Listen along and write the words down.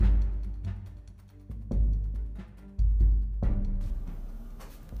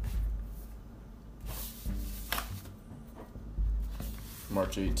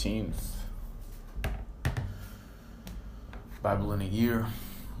March 18th. Bible in a Year,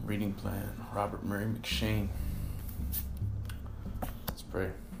 reading plan, Robert Murray M'Cheyne. Let's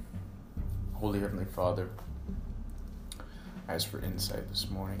pray. Holy Heavenly Father, I ask for insight this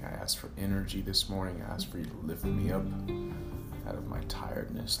morning. I ask for energy this morning. I ask for you to lift me up out of my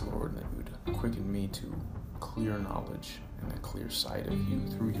tiredness, Lord, that you would quicken me to clear knowledge and a clear sight of you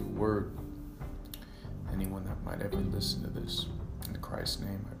through your word. Anyone that might ever listen to this, in Christ's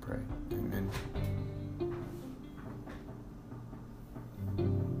name I pray. Amen.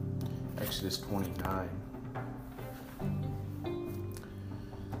 Exodus 29.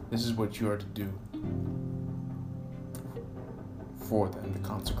 This is what you are to do for them, to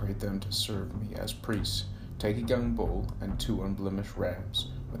consecrate them to serve me as priests. Take a young bull and 2 unblemished rams,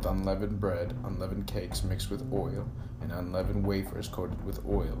 with unleavened bread, unleavened cakes mixed with oil, and unleavened wafers coated with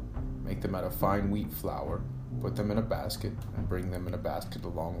oil. Make them out of fine wheat flour. Put them in a basket, and bring them in a basket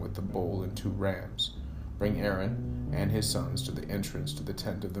along with the bull and 2 rams. Bring Aaron and his sons to the entrance to the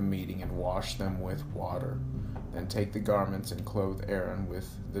tent of the meeting, and wash them with water. Then take the garments and clothe Aaron with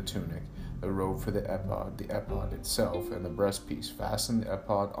the tunic, the robe for the ephod itself, and the breastpiece. Fasten the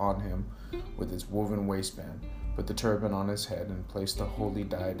ephod on him with its woven waistband. Put the turban on his head, and place the holy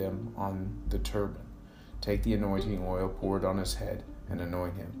diadem on the turban. Take the anointing oil, pour it on his head, and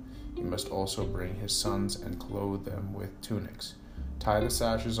anoint him. He must also bring his sons and clothe them with tunics. Tie the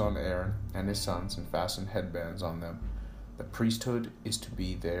sashes on Aaron and his sons and fasten headbands on them. The priesthood is to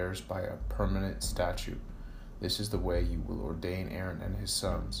be theirs by a permanent statute. This is the way you will ordain Aaron and his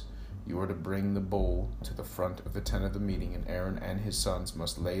sons. You are to bring the bull to the front of the tent of the meeting, and Aaron and his sons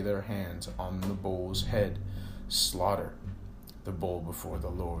must lay their hands on the bull's head. Slaughter the bull before the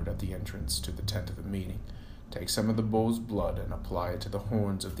Lord at the entrance to the tent of the meeting. Take some of the bull's blood and apply it to the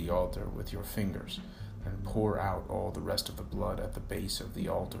horns of the altar with your fingers, and pour out all the rest of the blood at the base of the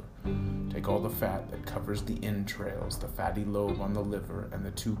altar. Take all the fat that covers the entrails, the fatty lobe on the liver, and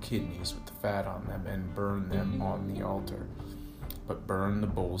the 2 kidneys with the fat on them, and burn them on the altar. But burn the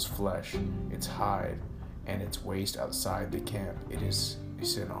bull's flesh, its hide, and its waist outside the camp. It is a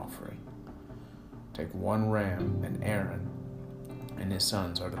sin offering. Take 1 ram, and Aaron and his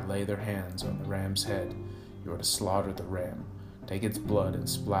sons are to lay their hands on the ram's head. You are to slaughter the ram. Take its blood and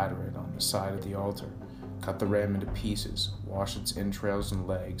splatter it on the side of the altar. Cut the ram into pieces, wash its entrails and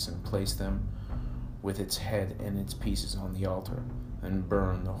legs, and place them with its head and its pieces on the altar. Then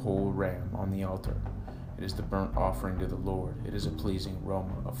burn the whole ram on the altar. It is the burnt offering to the Lord. It is a pleasing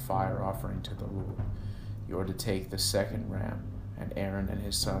aroma, a fire offering to the Lord. You are to take the 2nd ram, and Aaron and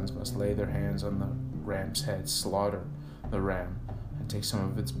his sons must lay their hands on the ram's head, slaughter the ram, and take some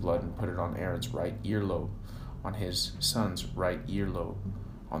of its blood and put it on Aaron's right earlobe, on his son's right earlobe,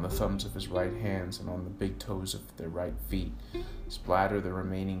 on the thumbs of his right hands, and on the big toes of their right feet. Splatter the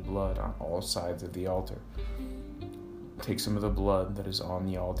remaining blood on all sides of the altar. Take some of the blood that is on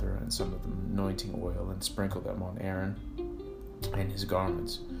the altar and some of the anointing oil, and sprinkle them on Aaron and his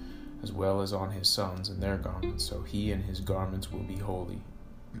garments, as well as on his sons and their garments, so he and his garments will be holy,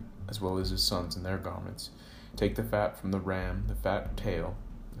 as well as his sons and their garments. Take the fat from the ram, the fat tail,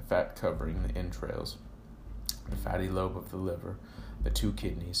 the fat covering the entrails, the fatty lobe of the liver, the 2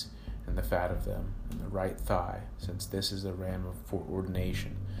 kidneys, and the fat of them, and the right thigh, since this is the ram for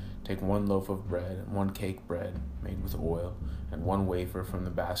ordination. Take 1 loaf of bread, and 1 cake bread made with oil, and 1 wafer from the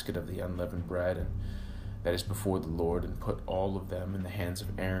basket of the unleavened bread, and that is before the Lord, and put all of them in the hands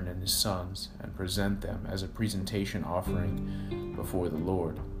of Aaron and his sons, and present them as a presentation offering before the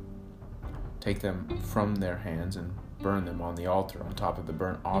Lord. Take them from their hands and burn them on the altar on top of the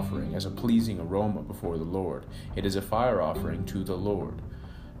burnt offering as a pleasing aroma before the Lord. It is a fire offering to the Lord.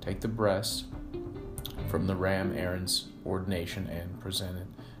 Take the breast from the ram, Aaron's ordination, and present it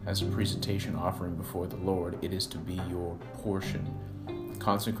as a presentation offering before the Lord. It is to be your portion.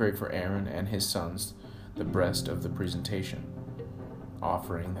 Consecrate for Aaron and his sons the breast of the presentation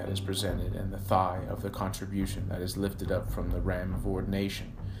offering that is presented, and the thigh of the contribution that is lifted up from the ram of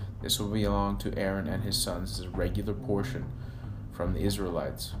ordination. This will belong to Aaron and his sons as a regular portion from the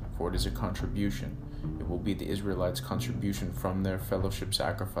Israelites, for it is a contribution. It will be the Israelites' contribution from their fellowship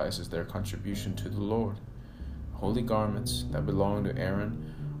sacrifices, their contribution to the Lord. Holy garments that belong to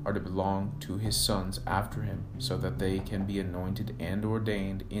Aaron are to belong to his sons after him, so that they can be anointed and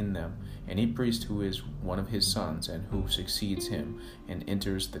ordained in them. Any priest who is one of his sons and who succeeds him and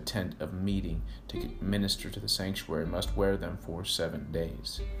enters the tent of meeting to minister to the sanctuary must wear them for 7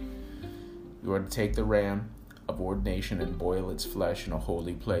 days. You are to take the ram of ordination and boil its flesh in a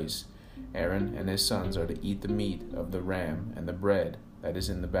holy place. Aaron and his sons are to eat the meat of the ram and the bread that is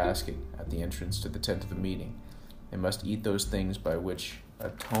in the basket at the entrance to the tent of the meeting. They must eat those things by which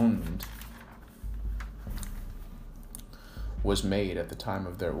atonement was made at the time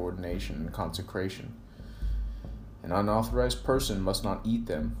of their ordination and consecration. An unauthorized person must not eat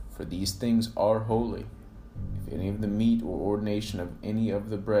them, for these things are holy. If any of the meat or ordination of any of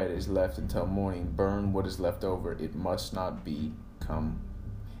the bread is left until morning, burn what is left over. It must not be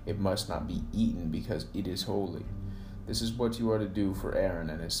eaten, because it is holy. This is what you are to do for Aaron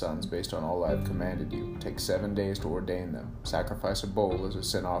and his sons, based on all I have commanded you. Take 7 days to ordain them. Sacrifice a bull as a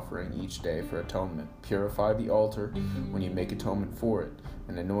sin offering each day for atonement. Purify the altar when you make atonement for it,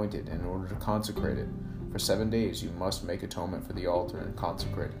 and anoint it in order to consecrate it. For 7 days you must make atonement for the altar and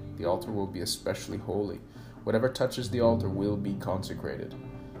consecrate it. The altar will be especially holy. Whatever touches the altar will be consecrated.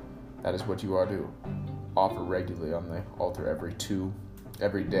 That is what you are to offer regularly on the altar every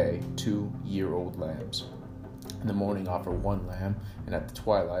day 2-year-old lambs. In the morning offer 1 lamb, and at the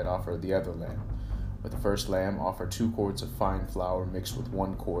twilight offer the other lamb. With the first lamb offer 2 quarts of fine flour mixed with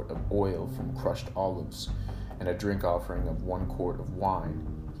 1 quart of oil from crushed olives, and a drink offering of 1 quart of wine.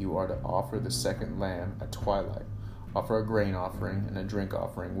 You are to offer the second lamb at twilight. Offer a grain offering and a drink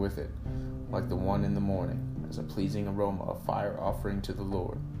offering with it, like the one in the morning, as a pleasing aroma, a fire offering to the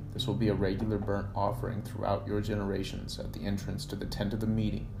Lord. This will be a regular burnt offering throughout your generations at the entrance to the tent of the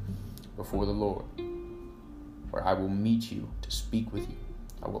meeting before the Lord, where I will meet you to speak with you.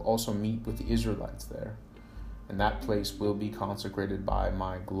 I will also meet with the Israelites there, and that place will be consecrated by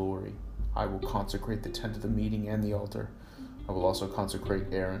my glory. I will consecrate the tent of the meeting and the altar. I will also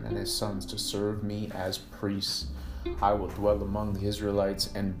consecrate Aaron and his sons to serve me as priests. I will dwell among the Israelites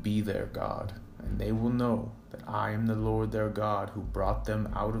and be their God, and they will know that I am the Lord their God, who brought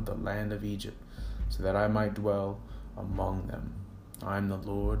them out of the land of Egypt, so that I might dwell among them. I am the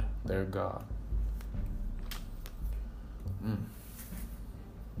Lord their God.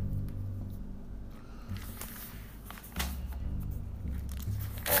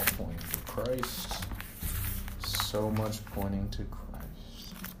 All pointing to Christ. So much pointing to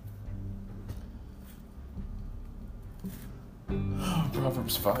Christ.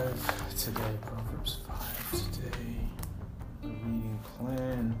 Proverbs 5 today. Proverbs 5 today. The reading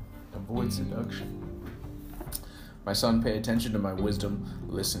plan. Avoid seduction. My son, pay attention to my wisdom,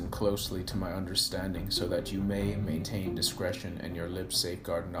 listen closely to my understanding, so that you may maintain discretion and your lips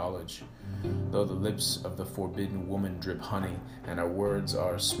safeguard knowledge. Though the lips of the forbidden woman drip honey, and her words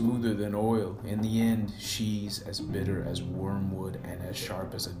are smoother than oil, in the end she's as bitter as wormwood and as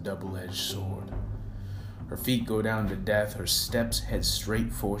sharp as a double-edged sword. Her feet go down to death, her steps head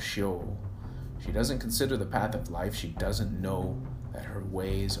straight for Sheol. She doesn't consider the path of life, she doesn't know that her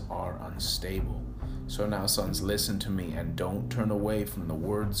ways are unstable. So now, sons, listen to me and don't turn away from the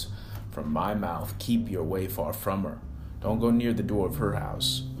words from my mouth. Keep your way far from her. Don't go near the door of her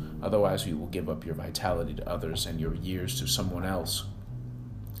house. Otherwise, you will give up your vitality to others and your years to someone else.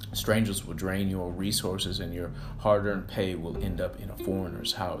 Strangers will drain your resources, and your hard-earned pay will end up in a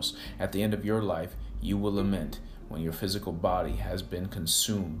foreigner's house. At the end of your life, you will lament when your physical body has been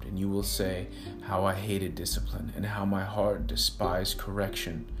consumed, and you will say, "How I hated discipline, and how my heart despised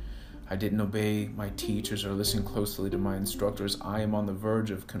correction. I didn't obey my teachers or listen closely to my instructors. I am on the verge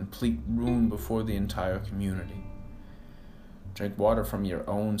of complete ruin before the entire community." Drink water from your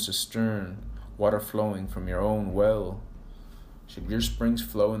own cistern, water flowing from your own well. Should your springs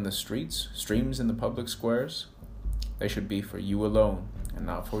flow in the streets, streams in the public squares? They should be for you alone, and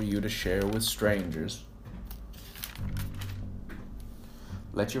not for you to share with strangers.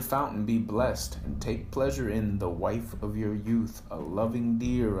 Let your fountain be blessed, and take pleasure in the wife of your youth, a loving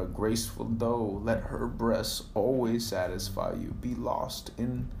deer, a graceful doe. Let her breasts always satisfy you. Be lost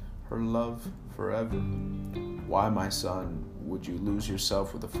in her love forever. Why, my son, would you lose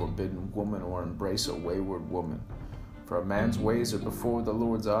yourself with a forbidden woman, or embrace a wayward woman? For a man's ways are before the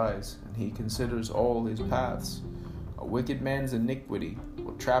Lord's eyes, and he considers all his paths. A wicked man's iniquity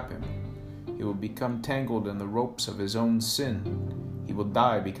will trap him. He will become tangled in the ropes of his own sin. He will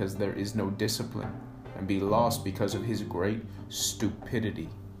die because there is no discipline, and be lost because of his great stupidity.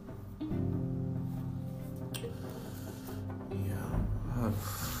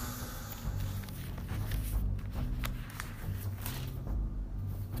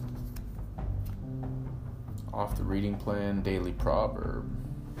 Off the reading plan, daily proverb.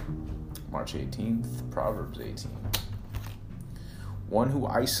 March 18th, Proverbs 18. One who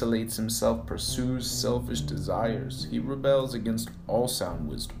isolates himself pursues selfish desires. He rebels against all sound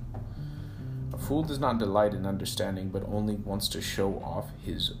wisdom. A fool does not delight in understanding, but only wants to show off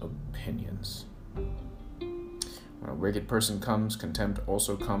his opinions. When a wicked person comes, contempt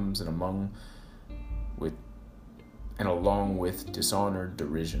also comes, and along with dishonor,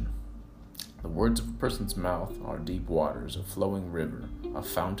 derision. The words of a person's mouth are deep waters, a flowing river, a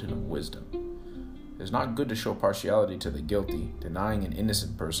fountain of wisdom. It is not good to show partiality to the guilty, denying an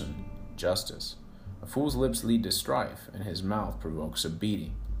innocent person justice. A fool's lips lead to strife, and his mouth provokes a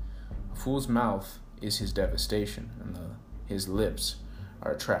beating. A fool's mouth is his devastation, and his lips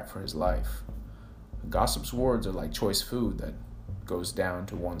are a trap for his life. A gossip's words are like choice food that goes down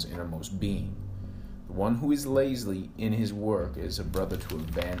to one's innermost being. The one who is lazy in his work is a brother to a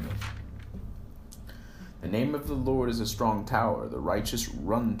vandal. The name of the Lord is a strong tower. The righteous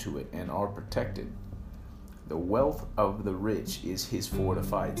run to it and are protected. The wealth of the rich is his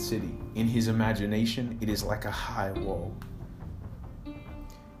fortified city. In his imagination, it is like a high wall.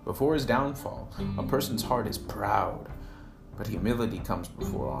 Before his downfall, a person's heart is proud, but humility comes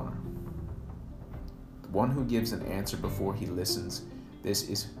before honor. The one who gives an answer before he listens, this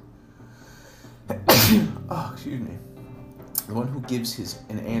is The one who gives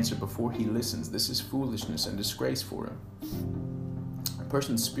an answer before he listens, this is foolishness and disgrace for him. A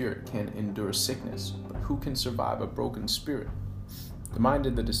person's spirit can endure sickness, but who can survive a broken spirit? The mind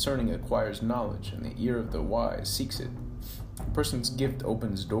of the discerning acquires knowledge, and the ear of the wise seeks it. A person's gift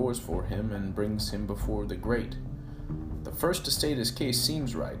opens doors for him and brings him before the great. The first to state his case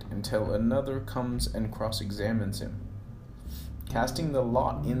seems right until another comes and cross-examines him. Casting the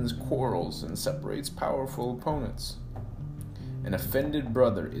lot ends quarrels and separates powerful opponents. An offended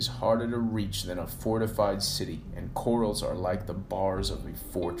brother is harder to reach than a fortified city, and quarrels are like the bars of a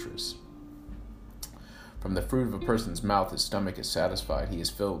fortress. From the fruit of a person's mouth his stomach is satisfied. He is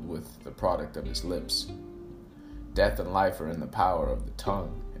filled with the product of his lips. Death and life are in the power of the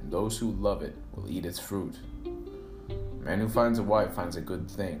tongue, and those who love it will eat its fruit. A man who finds a wife finds a good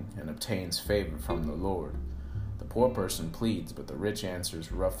thing and obtains favor from the Lord. The poor person pleads, but the rich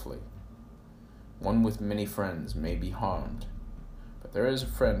answers roughly. One with many friends may be harmed, but there is a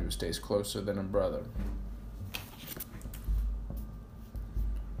friend who stays closer than a brother.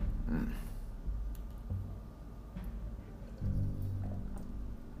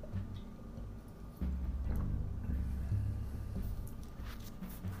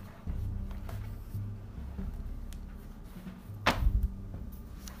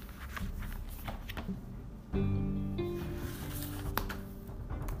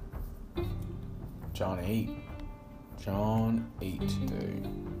 John 8 today.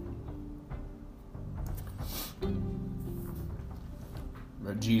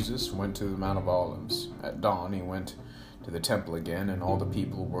 But Jesus went to the Mount of Olives. At dawn he went to the temple again, and all the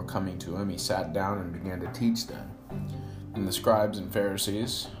people were coming to him. He sat down and began to teach them. And the scribes and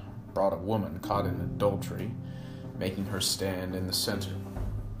Pharisees brought a woman caught in adultery, making her stand in the center.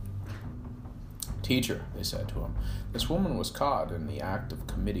 "Teacher," they said to him, "this woman was caught in the act of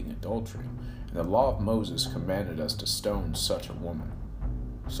committing adultery, and the law of Moses commanded us to stone such a woman.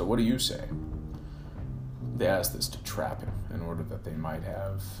 So what do you say?" They asked this to trap him, in order that they might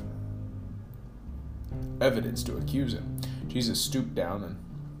have evidence to accuse him. Jesus stooped down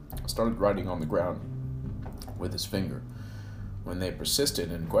and started writing on the ground with his finger. When they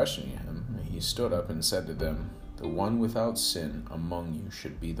persisted in questioning him, he stood up and said to them, "The one without sin among you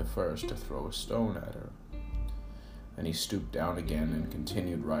should be the first to throw a stone at her." Then he stooped down again and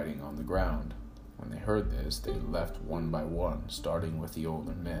continued writing on the ground. When they heard this, they left one by one, starting with the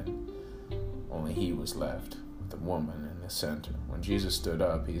older men. Only he was left, with the woman in the center. When Jesus stood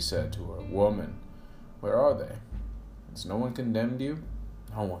up, he said to her, "Woman, where are they? Has no one condemned you?"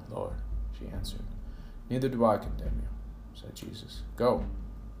 "No one, Lord," she answered. "Neither do I condemn you," said Jesus. "Go,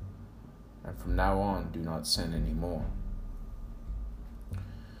 and from now on do not sin any more."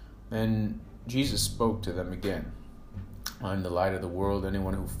 Then Jesus spoke to them again. "I am the light of the world.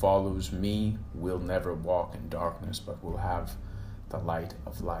 Anyone who follows me will never walk in darkness, but will have the light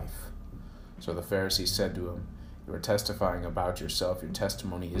of life." So the Pharisees said to him, "You are testifying about yourself. Your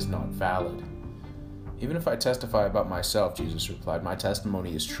testimony is not valid." "Even if I testify about myself," Jesus replied, "my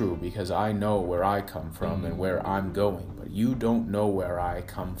testimony is true, because I know where I come from and where I'm going. But you don't know where I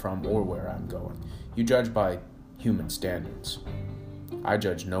come from or where I'm going. You judge by human standards. I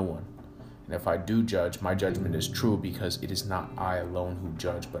judge no one. And if I do judge, my judgment is true, because it is not I alone who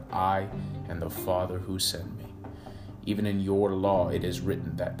judge, but I and the Father who sent me. Even in your law it is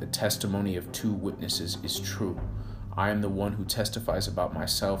written that the testimony of two witnesses is true. I am the one who testifies about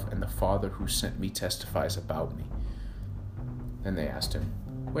myself, and the Father who sent me testifies about me." Then they asked him,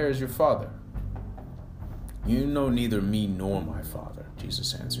 "Where is your Father?" "You know neither me nor my Father,"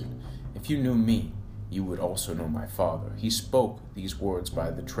 Jesus answered. "If you knew me, you would also know my Father." He spoke these words by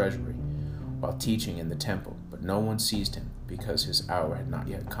the treasury, while teaching in the temple, but no one seized him, because his hour had not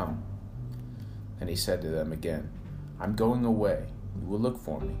yet come. Then he said to them again, "I'm going away. You will look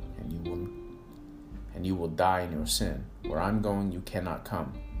for me, and you will and you will die in your sin. Where I'm going, you cannot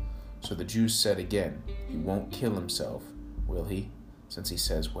come." So the Jews said again, "He won't kill himself, will he? Since he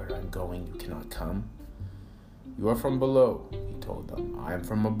says, 'Where I'm going, you cannot come'?" "You are from below," he told them. "I am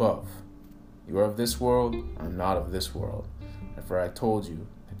from above. You are of this world, I am not of this world. Therefore I told you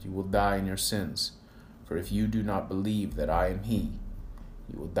that you will die in your sins. For if you do not believe that I am he,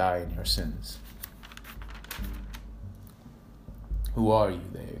 you will die in your sins." "Who are you?"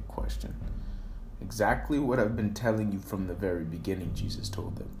 they questioned. "Exactly what I've been telling you from the very beginning," Jesus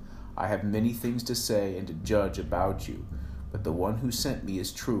told them. "I have many things to say and to judge about you, but the one who sent me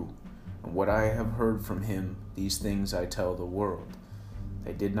is true, and what I have heard from him, these things I tell the world."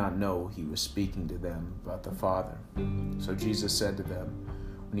 They did not know he was speaking to them about the Father. So Jesus said to them,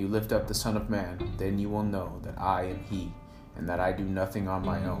 "When you lift up the Son of Man, then you will know that I am he, and that I do nothing on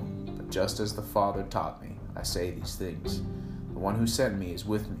my own, but just as the Father taught me, I say these things. The one who sent me is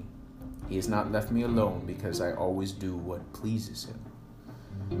with me. He has not left me alone because I always do what pleases him."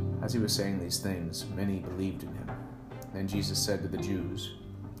 As he was saying these things, many believed in him. Then Jesus said to the Jews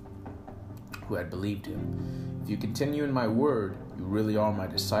who had believed him, "If you continue in my word, you really are my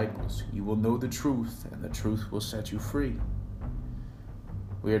disciples. You will know the truth, and the truth will set you free."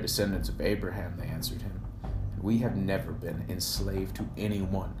 "We are descendants of Abraham," they answered him, "and we have never been enslaved to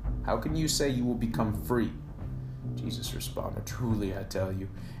anyone. How can you say you will become free?" Jesus responded, "Truly I tell you,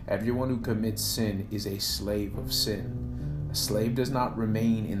 everyone who commits sin is a slave of sin. A slave does not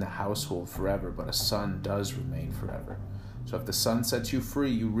remain in the household forever, but a son does remain forever. So if the Son sets you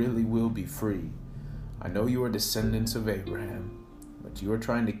free, you really will be free. I know you are descendants of Abraham, but you are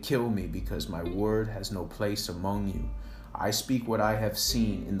trying to kill me because my word has no place among you. I speak what I have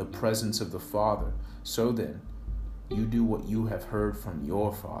seen in the presence of the Father. So then, you do what you have heard from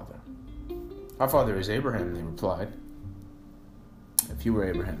your father." "Our father is Abraham," they replied. "If you were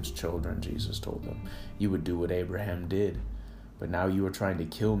Abraham's children," Jesus told them, "you would do what Abraham did. But now you are trying to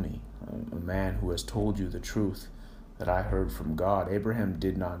kill me, a man who has told you the truth that I heard from God. Abraham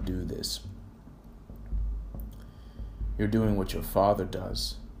did not do this. You're doing what your father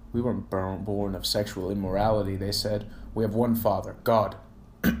does." "We weren't born of sexual immorality," they said. "We have one Father, God."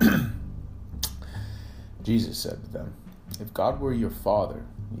 Jesus said to them, "If God were your Father,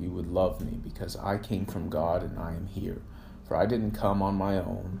 you would love me, because I came from God and I am here. For I didn't come on my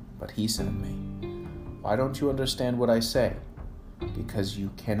own, but he sent me. Why don't you understand what I say? Because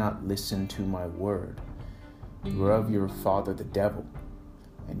you cannot listen to my word. You are of your father the devil,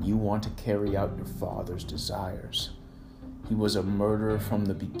 and you want to carry out your father's desires. He was a murderer from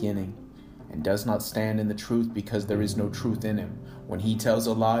the beginning, and does not stand in the truth because there is no truth in him. When he tells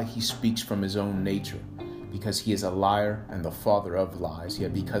a lie, he speaks from his own nature, because he is a liar and the father of lies.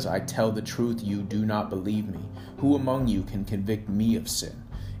 Yet because I tell the truth, you do not believe me. Who among you can convict me of sin?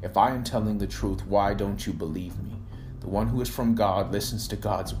 If I am telling the truth, why don't you believe me? The one who is from God listens to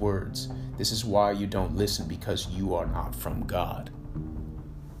God's words. This is why you don't listen, because you are not from God."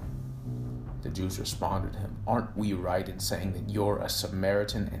 The Jews responded to him, "Aren't we right in saying that you're a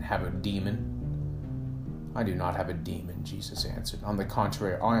Samaritan and have a demon?" "I do not have a demon," Jesus answered. "On the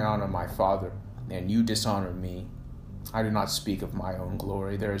contrary, I honor my Father, and you dishonor me. I do not speak of my own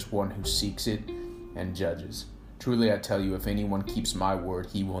glory. There is one who seeks it and judges. Truly I tell you, if anyone keeps my word,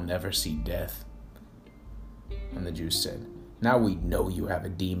 he will never see death." And the Jews said, "Now we know you have a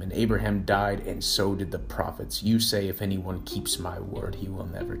demon. Abraham died, and so did the prophets. You say, if anyone keeps my word, he will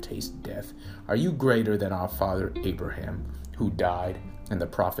never taste death. Are you greater than our father Abraham, who died, and the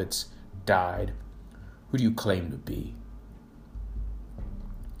prophets died? Who do you claim to be?"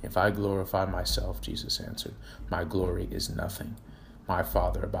 "If I glorify myself," Jesus answered, "my glory is nothing. My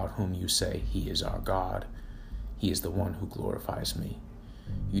Father, about whom you say he is our God, he is the one who glorifies me.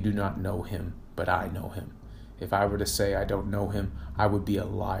 You do not know him, but I know him. If I were to say I don't know him, I would be a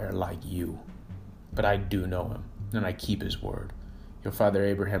liar like you. But I do know him, and I keep his word. Your father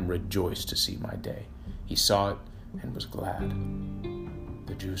Abraham rejoiced to see my day. He saw it and was glad."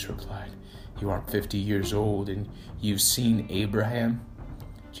 The Jews replied, "You aren't 50 years old, and you've seen Abraham?"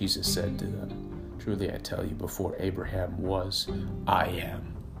 Jesus said to them, "Truly I tell you, before Abraham was, I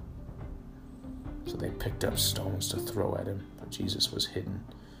am." So they picked up stones to throw at him, but Jesus was hidden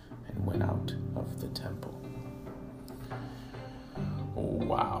and went out of the temple. Oh,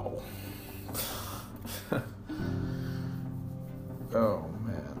 wow. Oh,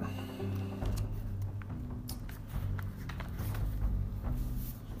 man.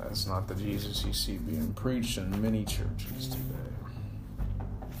 That's not the Jesus you see being preached in many churches today.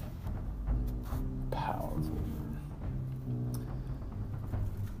 Powerful.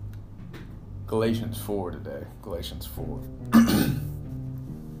 Galatians 4 today. Galatians 4.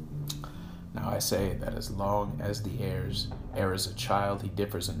 Now I say that as long as the heir is a child, he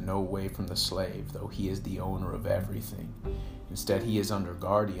differs in no way from the slave, though he is the owner of everything. Instead, he is under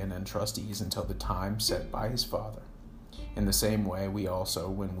guardian and trustees until the time set by his father. In the same way, we also,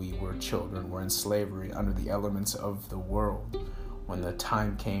 when we were children, were in slavery under the elements of the world. When the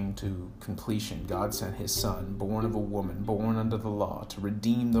time came to completion, God sent his Son, born of a woman, born under the law, to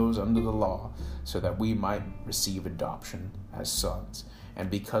redeem those under the law, so that we might receive adoption as sons. And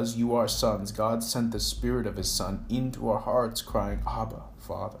because you are sons, God sent the Spirit of his Son into our hearts, crying, Abba,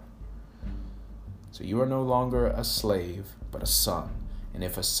 Father. So you are no longer a slave, but a son. And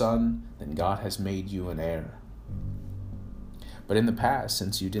if a son, then God has made you an heir. But in the past,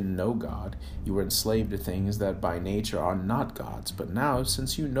 since you didn't know God, you were enslaved to things that by nature are not God's. But now,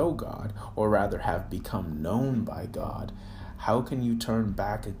 since you know God, or rather have become known by God, how can you turn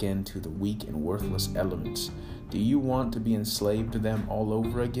back again to the weak and worthless elements? Do you want to be enslaved to them all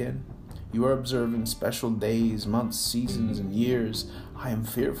over again? You are observing special days, months, seasons, and years. I am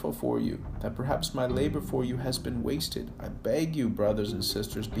fearful for you, that perhaps my labor for you has been wasted. I beg you, brothers and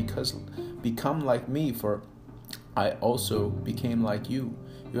sisters, become like me, for I also became like you.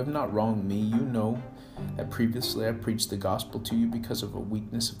 You have not wronged me. You know that previously I preached the gospel to you because of a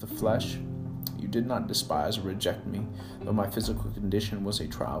weakness of the flesh. You did not despise or reject me, though my physical condition was a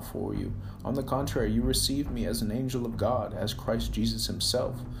trial for you. On the contrary, you received me as an angel of God, as Christ Jesus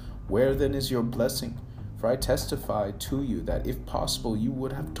himself. Where then is your blessing? For I testify to you that if possible you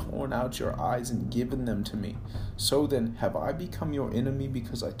would have torn out your eyes and given them to me. So then, have I become your enemy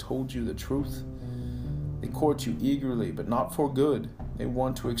because I told you the truth? They court you eagerly, but not for good. They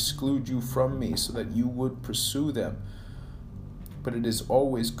want to exclude you from me so that you would pursue them. But it is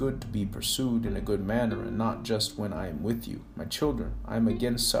always good to be pursued in a good manner, and not just when I am with you. My children, I am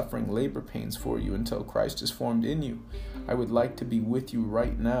again suffering labor pains for you until Christ is formed in you. I would like to be with you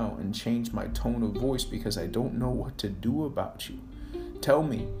right now and change my tone of voice because I don't know what to do about you. Tell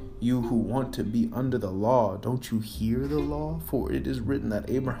me, you who want to be under the law, don't you hear the law? For it is written that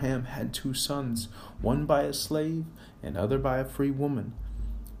Abraham had 2 sons, one by a slave and other by a free woman.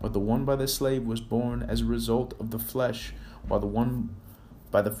 But the one by the slave was born as a result of the flesh, while the one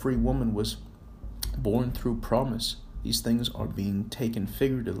by the free woman was born through promise. These things are being taken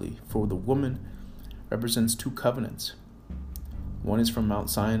figuratively, for the woman represents 2 covenants. One is from Mount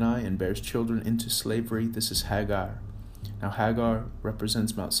Sinai and bears children into slavery. This is Hagar. Now Hagar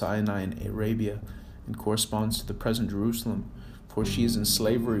represents Mount Sinai in Arabia and corresponds to the present Jerusalem, for she is in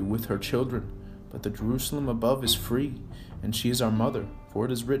slavery with her children. But the Jerusalem above is free, and she is our mother. For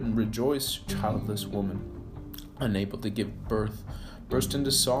it is written, Rejoice, childless woman, unable to give birth. Burst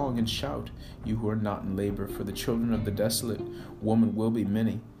into song and shout, you who are not in labor, for the children of the desolate woman will be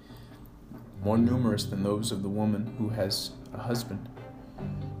many, more numerous than those of the woman who has a husband.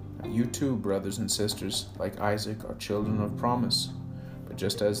 You too, brothers and sisters, like Isaac, are children of promise. But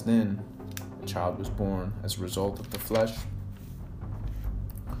just as then a child was born as a result of the flesh,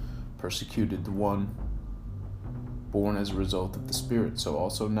 persecuted the one born as a result of the Spirit, so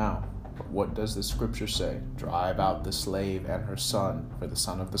also now. But what does the scripture say? Drive out the slave and her son, for the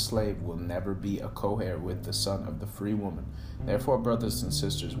son of the slave will never be a co-heir with the son of the free woman. Therefore, brothers and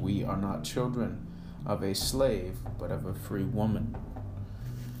sisters, we are not children of a slave, but of a free woman.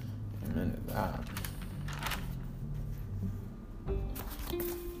 Amen to that.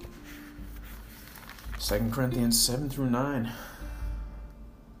 Second Corinthians 7-9.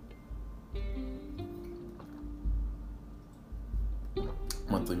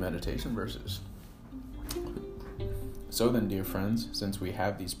 Monthly meditation verses. So then, dear friends, since we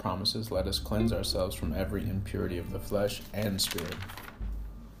have these promises, let us cleanse ourselves from every impurity of the flesh and spirit,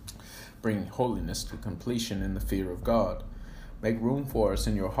 bringing holiness to completion in the fear of God. Make room for us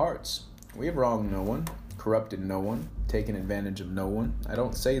in your hearts. We have wronged no one, corrupted no one, taken advantage of no one. I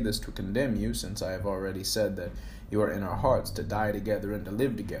don't say this to condemn you, since I have already said that you are in our hearts to die together and to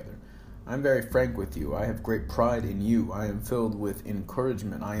live together. I am very frank with you. I have great pride in you. I am filled with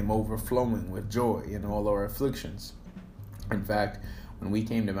encouragement. I am overflowing with joy in all our afflictions. In fact, when we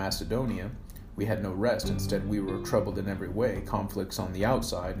came to Macedonia, we had no rest. Instead, we were troubled in every way, conflicts on the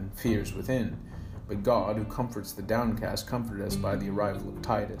outside and fears within. But God, who comforts the downcast, comforted us by the arrival of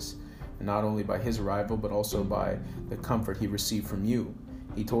Titus, and not only by his arrival, but also by the comfort he received from you.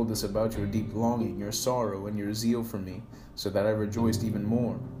 He told us about your deep longing, your sorrow, and your zeal for me, so that I rejoiced even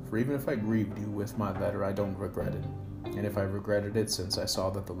more. For even if I grieved you with my letter, I don't regret it. And if I regretted it, since I saw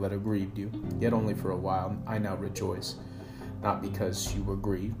that the letter grieved you, yet only for a while, I now rejoice. Not because you were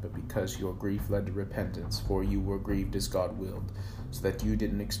grieved, but because your grief led to repentance, for you were grieved as God willed, so that you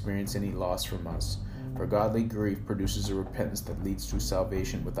didn't experience any loss from us. For godly grief produces a repentance that leads to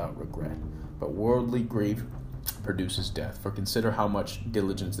salvation without regret, but worldly grief produces death. For consider how much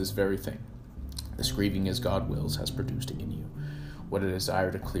diligence this very thing, this grieving as God wills, has produced in you. What a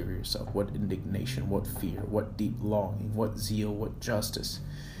desire to clear yourself, what indignation, what fear, what deep longing, what zeal, what justice.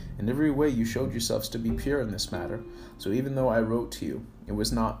 In every way you showed yourselves to be pure in this matter. So even though I wrote to you, it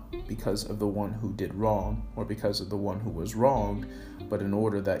was not because of the one who did wrong, or because of the one who was wronged, but in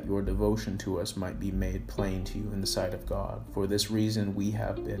order that your devotion to us might be made plain to you in the sight of God. For this reason we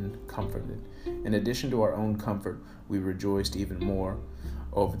have been comforted. In addition to our own comfort, we rejoiced even more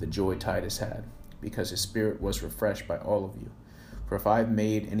over the joy Titus had, because his spirit was refreshed by all of you. For if I have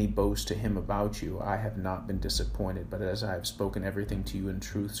made any boast to him about you, I have not been disappointed, but as I have spoken everything to you in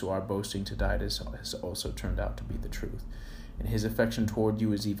truth, so our boasting to Titus has also turned out to be the truth. And his affection toward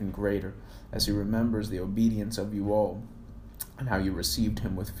you is even greater, as he remembers the obedience of you all, and how you received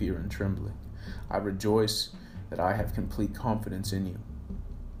him with fear and trembling. I rejoice that I have complete confidence in you.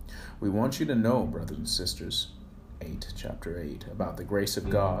 We want you to know, brothers and sisters, chapter 8, about the grace of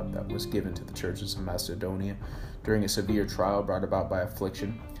God that was given to the churches of Macedonia during a severe trial brought about by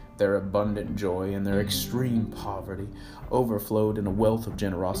affliction. Their abundant joy and their extreme poverty overflowed in a wealth of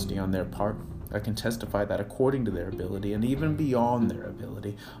generosity on their part. I can testify that according to their ability, and even beyond their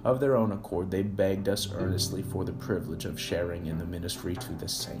ability, of their own accord, they begged us earnestly for the privilege of sharing in the ministry to the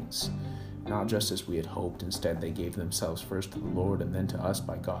saints. Not just as we had hoped, instead they gave themselves first to the Lord and then to us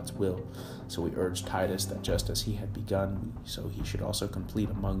by God's will. So we urged Titus that just as he had begun, so he should also complete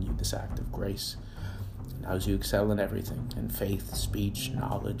among you this act of grace. Now as you excel in everything, in faith, speech,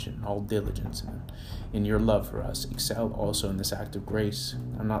 knowledge, and all diligence, and in your love for us, excel also in this act of grace.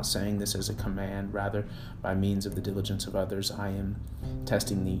 I'm not saying this as a command, rather by means of the diligence of others, I am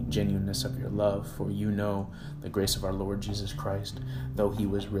testing the genuineness of your love, for you know the grace of our Lord Jesus Christ. Though he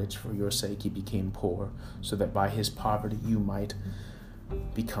was rich, for your sake he became poor, so that by his poverty you might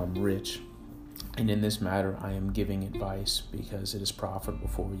become rich. And in this matter I am giving advice, because it is profitable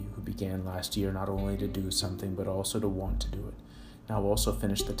for you, who began last year not only to do something, but also to want to do it. Now also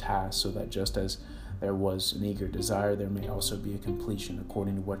finish the task, so that just as there was an eager desire, there may also be a completion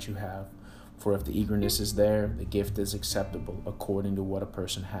according to what you have. For if the eagerness is there, the gift is acceptable according to what a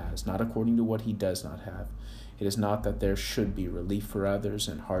person has, not according to what he does not have. It is not that there should be relief for others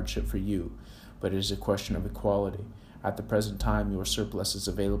and hardship for you, but it is a question of equality. At the present time, your surplus is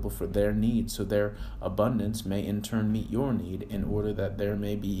available for their need, so their abundance may in turn meet your need, in order that there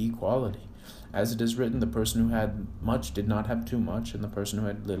may be equality. As it is written, the person who had much did not have too much, and the person who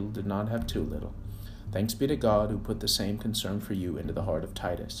had little did not have too little. Thanks be to God, who put the same concern for you into the heart of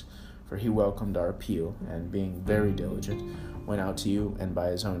Titus. For he welcomed our appeal, and being very diligent, went out to you, and by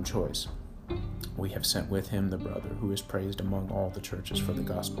his own choice. We have sent with him the brother who is praised among all the churches for the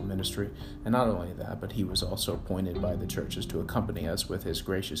gospel ministry, and not only that, but he was also appointed by the churches to accompany us with his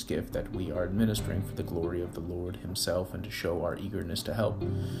gracious gift that we are administering for the glory of the Lord himself, and to show our eagerness to help.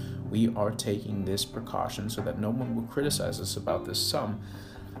 We are taking this precaution so that no one will criticize us about this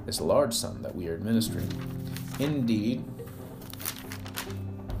large sum that we are administering. Indeed,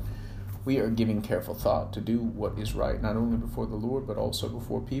 we are giving careful thought to do what is right, not only before the Lord, but also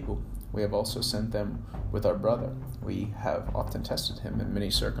before people. We have also sent them with our brother. We have often tested him in many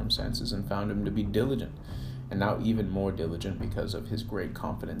circumstances and found him to be diligent, and now even more diligent because of his great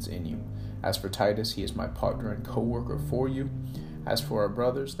confidence in you. As for Titus, he is my partner and co-worker for you. As for our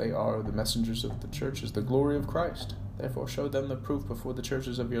brothers, they are the messengers of the churches, the glory of Christ. Therefore show them the proof before the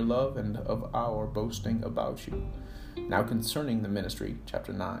churches of your love and of our boasting about you. Now concerning the ministry,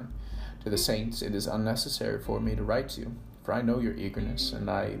 chapter 9. To the saints, it is unnecessary for me to write to you, for I know your eagerness, and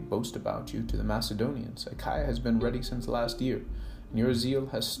I boast about you to the Macedonians. Achaia has been ready since last year, and your zeal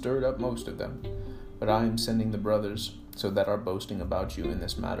has stirred up most of them. But I am sending the brothers, so that our boasting about you in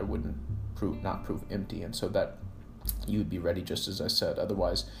this matter would not prove empty, and so that you would be ready just as I said.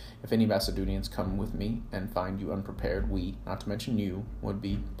 Otherwise, if any Macedonians come with me and find you unprepared, we, not to mention you, would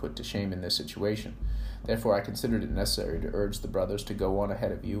be put to shame in this situation. Therefore I considered it necessary to urge the brothers to go on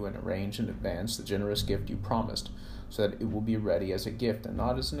ahead of you and arrange in advance the generous gift you promised, so that it will be ready as a gift and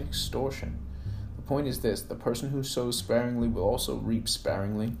not as an extortion. The point is this: the person who sows sparingly will also reap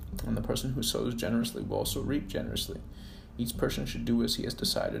sparingly, and the person who sows generously will also reap generously. Each person should do as he has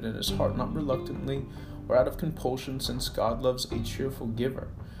decided in his heart, not reluctantly or out of compulsion, since God loves a cheerful giver.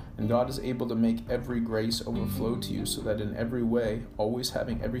 And God is able to make every grace overflow to you, so that in every way, always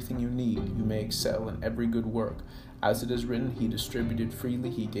having everything you need, you may excel in every good work. As it is written, he distributed freely,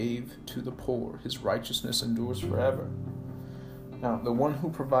 he gave to the poor, his righteousness endures forever. Now, the one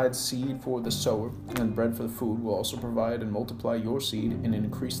who provides seed for the sower and bread for the food will also provide and multiply your seed and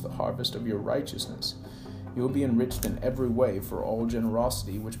increase the harvest of your righteousness. You will be enriched in every way for all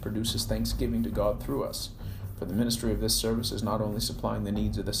generosity, which produces thanksgiving to God through us. For the ministry of this service is not only supplying the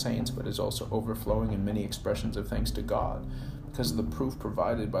needs of the saints, but is also overflowing in many expressions of thanks to God. Because of the proof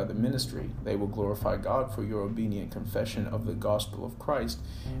provided by the ministry, they will glorify God for your obedient confession of the gospel of Christ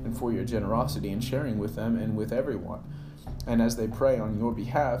and for your generosity in sharing with them and with everyone. And as they pray on your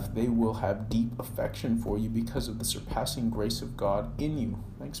behalf, they will have deep affection for you because of the surpassing grace of God in you.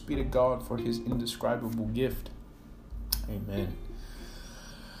 Thanks be to God for his indescribable gift. Amen.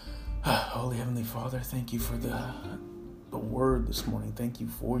 Holy Heavenly Father, thank you for the word this morning. Thank you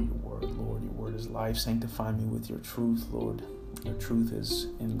for your word, Lord. Your word is life. Sanctify me with your truth, Lord. Your truth is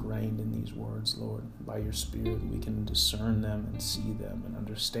ingrained in these words, Lord. By your Spirit, we can discern them and see them and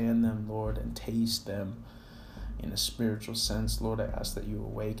understand them, Lord, and taste them in a spiritual sense. Lord, I ask that you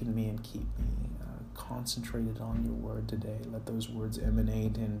awaken me and keep me concentrated on your word today. Let those words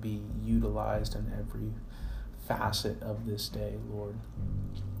emanate and be utilized in every facet of this day, Lord.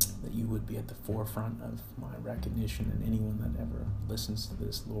 That you would be at the forefront of my recognition, and anyone that ever listens to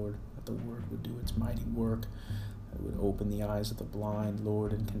this, Lord, that the word would do its mighty work, that it would open the eyes of the blind,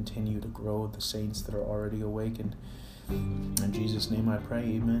 Lord, and continue to grow the saints that are already awakened. In Jesus' name I pray,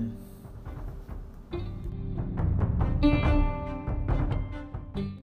 amen.